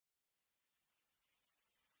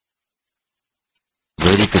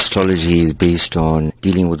astrology is based on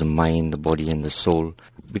dealing with the mind, the body and the soul.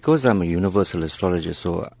 Because I'm a universal astrologer,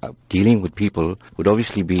 so dealing with people would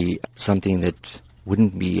obviously be something that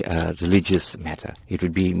wouldn't be a religious matter. It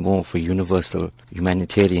would be more for universal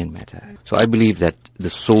humanitarian matter. So I believe that the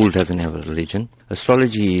soul doesn't have a religion.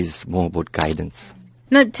 Astrology is more about guidance.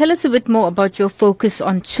 Now, tell us a bit more about your focus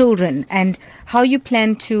on children and how you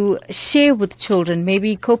plan to share with children,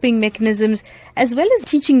 maybe coping mechanisms, as well as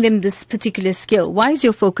teaching them this particular skill. Why is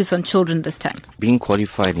your focus on children this time? Being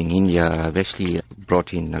qualified in India, I've actually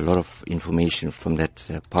brought in a lot of information from that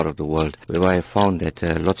part of the world, where I found that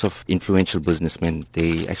lots of influential businessmen,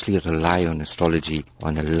 they actually rely on astrology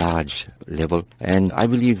on a large level. And I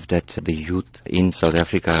believe that the youth in South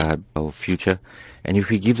Africa are our future. And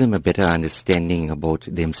if we give them a better understanding about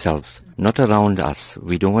themselves, not around us,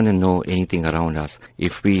 we don't want to know anything around us.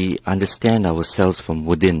 If we understand ourselves from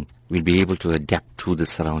within, we'll be able to adapt to the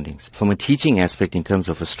surroundings. From a teaching aspect in terms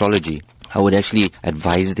of astrology, I would actually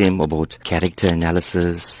advise them about character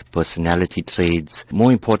analysis, personality traits,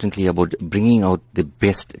 more importantly about bringing out the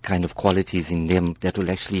best kind of qualities in them that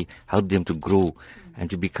will actually help them to grow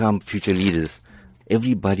and to become future leaders.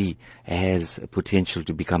 Everybody has potential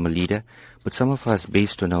to become a leader, but some of us,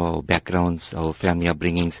 based on our backgrounds, our family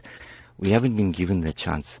upbringings, we haven't been given that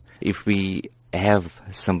chance. If we have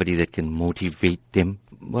somebody that can motivate them,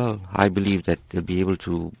 well, I believe that they'll be able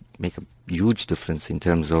to make a huge difference in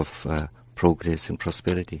terms of progress and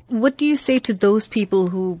prosperity. What do you say to those people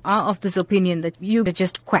who are of this opinion that you are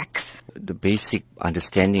just quacks? The basic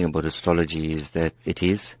understanding about astrology is that it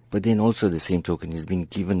is, but then also the same token is being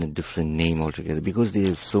given a different name altogether, because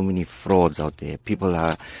there's so many frauds out there. People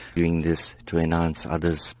are doing this to enhance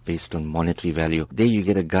others based on monetary value. There you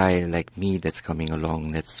get a guy like me that's coming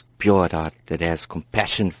along, that's pure at heart, that has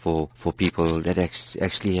compassion for people, that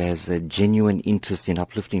actually has a genuine interest in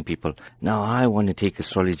uplifting people. Now I want to take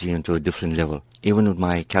astrology into a different level. Even with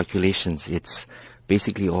my calculations, it's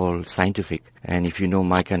basically all scientific. And if you know,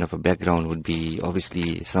 my kind of a background would be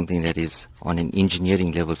obviously something that is on an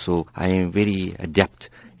engineering level. So I am very adept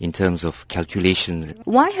in terms of calculations.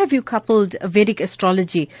 Why have you coupled Vedic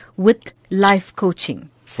astrology with life coaching?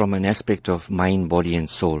 From an aspect of mind, body and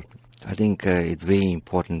soul, I think it's very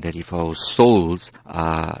important that if our souls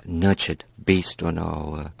are nurtured based on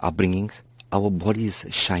our upbringings, our bodies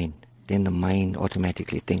shine. Then the mind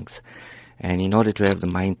automatically thinks. And in order to have the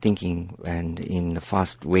mind thinking, and in the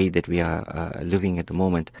fast way that we are living at the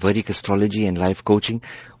moment, Vedic astrology and life coaching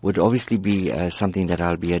would obviously be something that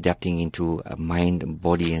I'll be adapting into a mind,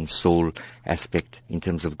 body and soul aspect in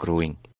terms of growing.